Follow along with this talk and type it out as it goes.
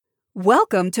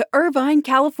Welcome to Irvine,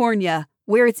 California,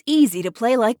 where it's easy to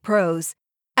play like pros.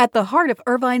 At the heart of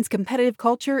Irvine's competitive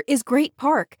culture is Great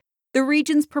Park, the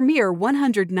region's premier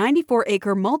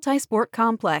 194-acre multi-sport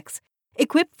complex,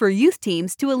 equipped for youth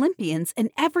teams to Olympians and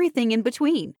everything in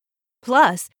between.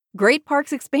 Plus, Great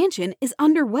Park's expansion is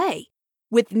underway.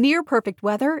 With near-perfect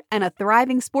weather and a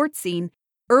thriving sports scene,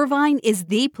 Irvine is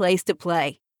the place to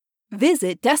play.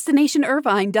 Visit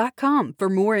DestinationIrvine.com for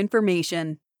more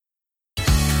information.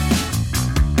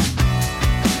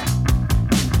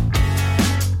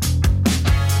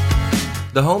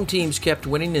 The home teams kept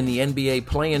winning in the NBA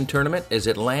play-in tournament as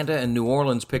Atlanta and New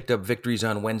Orleans picked up victories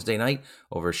on Wednesday night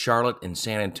over Charlotte and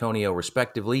San Antonio,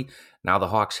 respectively. Now the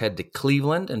Hawks head to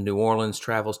Cleveland and New Orleans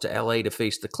travels to LA to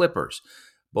face the Clippers.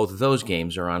 Both of those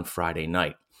games are on Friday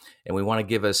night. And we want to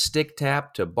give a stick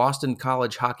tap to Boston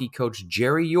College hockey coach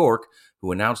Jerry York,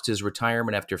 who announced his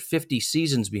retirement after 50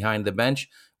 seasons behind the bench,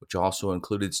 which also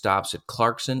included stops at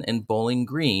Clarkson and Bowling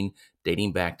Green,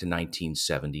 dating back to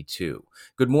 1972.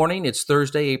 Good morning. It's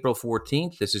Thursday, April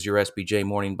 14th. This is your SBJ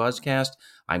Morning Buzzcast.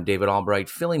 I'm David Albright,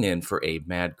 filling in for Abe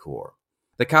Madkour.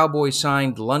 The Cowboys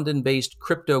signed London-based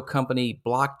crypto company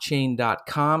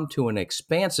Blockchain.com to an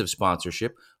expansive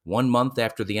sponsorship 1 month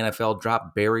after the NFL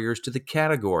dropped barriers to the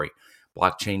category.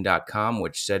 Blockchain.com,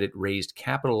 which said it raised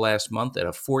capital last month at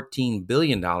a $14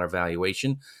 billion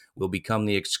valuation, will become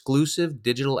the exclusive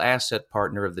digital asset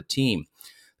partner of the team.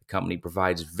 The company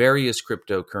provides various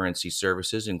cryptocurrency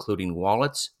services, including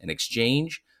wallets, an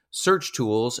exchange, search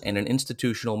tools, and an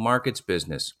institutional markets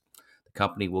business. The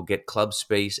company will get club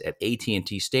space at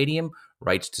AT&T Stadium,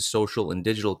 rights to social and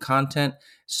digital content,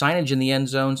 signage in the end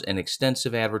zones, and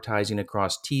extensive advertising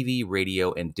across TV,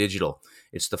 radio, and digital.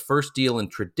 It's the first deal in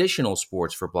traditional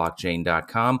sports for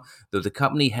Blockchain.com, though the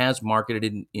company has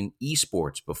marketed in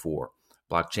esports before.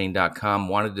 Blockchain.com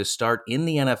wanted to start in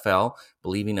the NFL,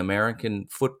 believing American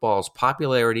football's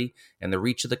popularity and the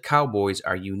reach of the Cowboys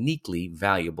are uniquely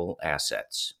valuable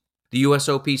assets. The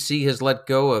USOPC has let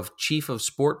go of Chief of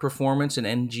Sport Performance and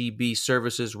NGB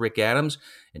Services Rick Adams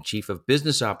and Chief of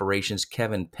Business Operations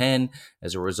Kevin Penn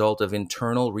as a result of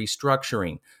internal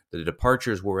restructuring. The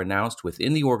departures were announced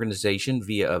within the organization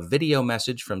via a video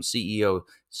message from CEO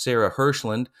Sarah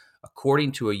Hirschland.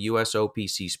 According to a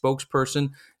USOPC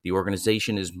spokesperson, the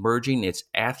organization is merging its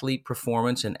athlete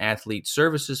performance and athlete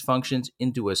services functions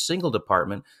into a single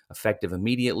department effective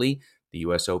immediately. The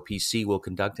USOPC will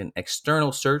conduct an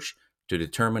external search to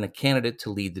determine a candidate to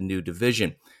lead the new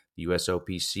division. The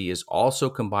USOPC is also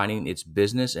combining its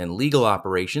business and legal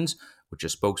operations, which a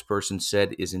spokesperson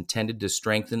said is intended to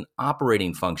strengthen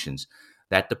operating functions.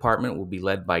 That department will be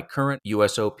led by current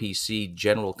USOPC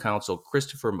General Counsel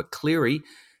Christopher McCleary,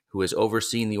 who has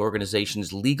overseen the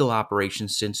organization's legal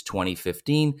operations since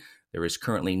 2015. There is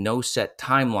currently no set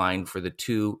timeline for the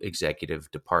two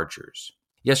executive departures.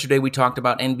 Yesterday, we talked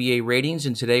about NBA ratings,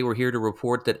 and today we're here to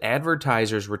report that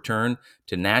advertisers return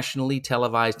to nationally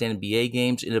televised NBA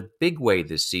games in a big way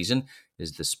this season,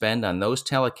 as the spend on those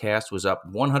telecasts was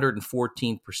up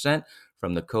 114%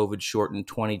 from the COVID-shortened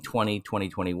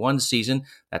 2020-2021 season.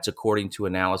 That's according to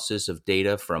analysis of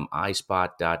data from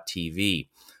iSpot.tv.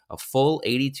 A full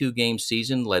 82-game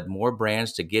season led more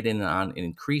brands to get in on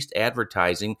increased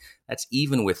advertising. That's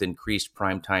even with increased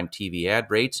primetime TV ad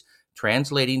rates,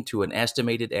 translating to an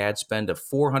estimated ad spend of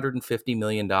 $450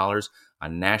 million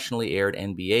on nationally aired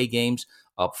NBA games,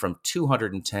 up from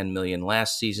 $210 million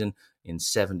last season in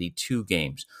 72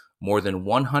 games. More than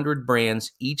 100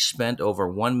 brands each spent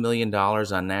over $1 million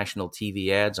on national TV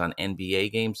ads on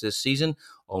NBA games this season,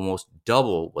 almost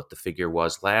double what the figure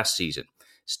was last season.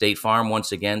 State Farm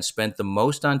once again spent the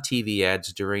most on TV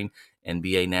ads during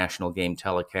NBA national game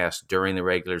telecasts during the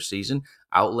regular season,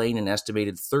 outlaying an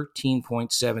estimated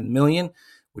 $13.7 million,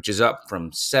 which is up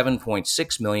from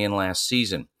 $7.6 million last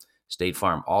season. State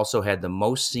Farm also had the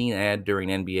most seen ad during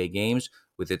NBA games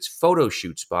with its photo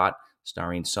shoot spot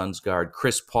starring Suns guard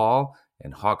Chris Paul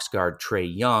and Hawks guard Trae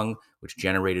Young, which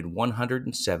generated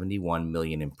 171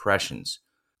 million impressions.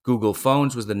 Google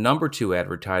Phones was the number 2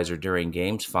 advertiser during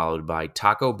games, followed by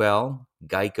Taco Bell,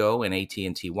 Geico, and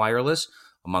AT&T Wireless.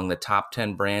 Among the top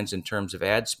 10 brands in terms of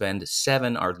ad spend,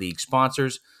 7 are league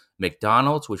sponsors.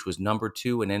 McDonald's, which was number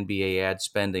 2 in NBA ad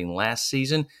spending last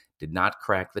season, did not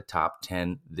crack the top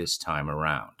 10 this time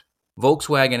around.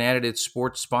 Volkswagen added its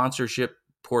sports sponsorship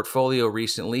portfolio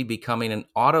recently, becoming an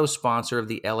auto sponsor of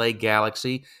the LA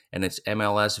Galaxy and its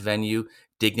MLS venue,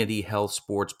 Dignity Health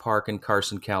Sports Park in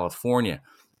Carson, California.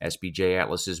 SBJ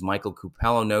Atlas's Michael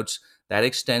Cupello notes that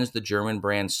extends the German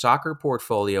brand soccer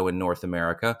portfolio in North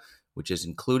America, which has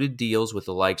included deals with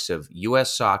the likes of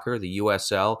U.S. Soccer, the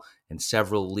USL, and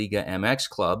several Liga MX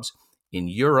clubs. In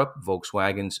Europe,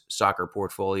 Volkswagen's soccer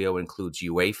portfolio includes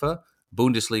UEFA,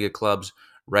 Bundesliga clubs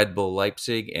Red Bull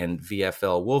Leipzig and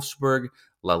VfL Wolfsburg,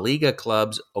 La Liga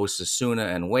clubs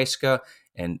Osasuna and Huesca,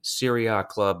 and Serie A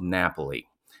club Napoli.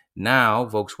 Now,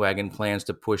 Volkswagen plans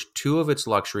to push two of its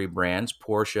luxury brands,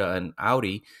 Porsche and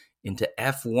Audi, into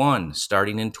F1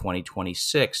 starting in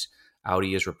 2026.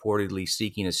 Audi is reportedly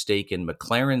seeking a stake in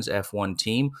McLaren's F1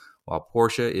 team, while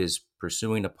Porsche is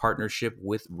pursuing a partnership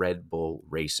with Red Bull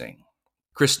Racing.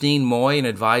 Christine Moy, an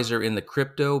advisor in the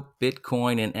crypto,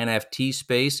 Bitcoin, and NFT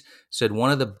space, said one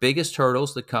of the biggest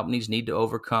hurdles that companies need to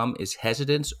overcome is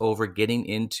hesitance over getting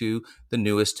into the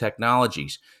newest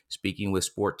technologies. Speaking with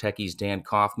Sport Techies Dan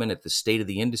Kaufman at the State of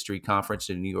the Industry conference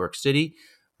in New York City,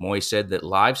 Moy said that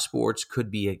live sports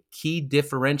could be a key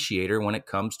differentiator when it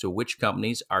comes to which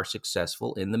companies are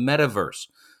successful in the metaverse.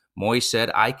 Moy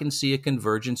said, "I can see a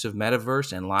convergence of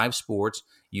metaverse and live sports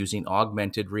using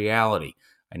augmented reality.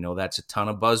 I know that's a ton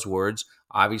of buzzwords.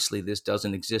 Obviously, this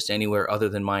doesn't exist anywhere other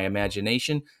than my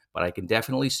imagination, but I can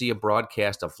definitely see a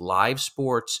broadcast of live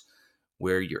sports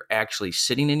where you're actually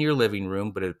sitting in your living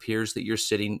room, but it appears that you're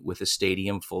sitting with a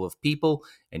stadium full of people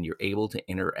and you're able to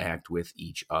interact with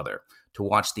each other." To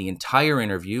watch the entire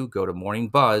interview, go to Morning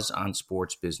Buzz on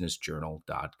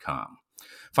sportsbusinessjournal.com.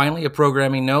 Finally, a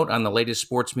programming note on the latest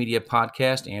sports media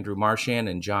podcast. Andrew Marchand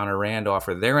and John Arand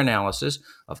offer their analysis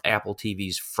of Apple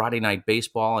TV's Friday Night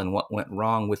Baseball and what went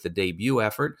wrong with the debut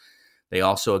effort. They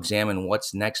also examine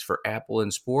what's next for Apple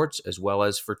in sports, as well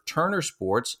as for Turner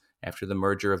Sports after the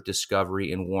merger of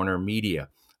Discovery and Warner Media.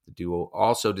 The duo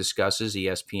also discusses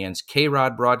ESPN's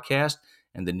K-Rod broadcast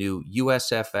and the new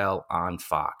USFL on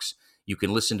Fox. You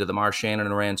can listen to the Marchand and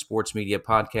Arand Sports Media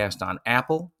Podcast on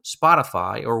Apple,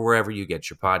 Spotify, or wherever you get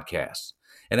your podcasts.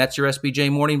 And that's your SBJ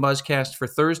Morning Buzzcast for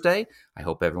Thursday. I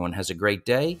hope everyone has a great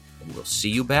day, and we'll see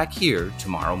you back here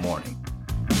tomorrow morning.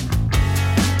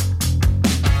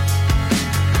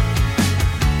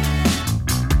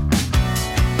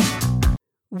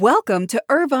 Welcome to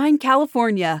Irvine,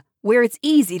 California, where it's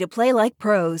easy to play like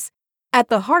pros. At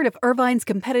the heart of Irvine's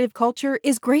competitive culture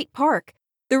is Great Park,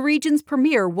 the region's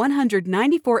premier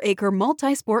 194-acre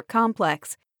multi-sport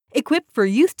complex, equipped for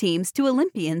youth teams to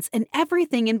Olympians and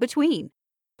everything in between.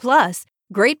 Plus,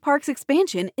 Great Park's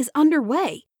expansion is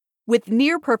underway. With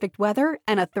near-perfect weather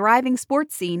and a thriving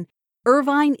sports scene,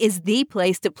 Irvine is the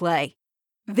place to play.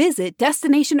 Visit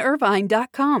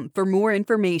DestinationIrvine.com for more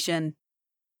information.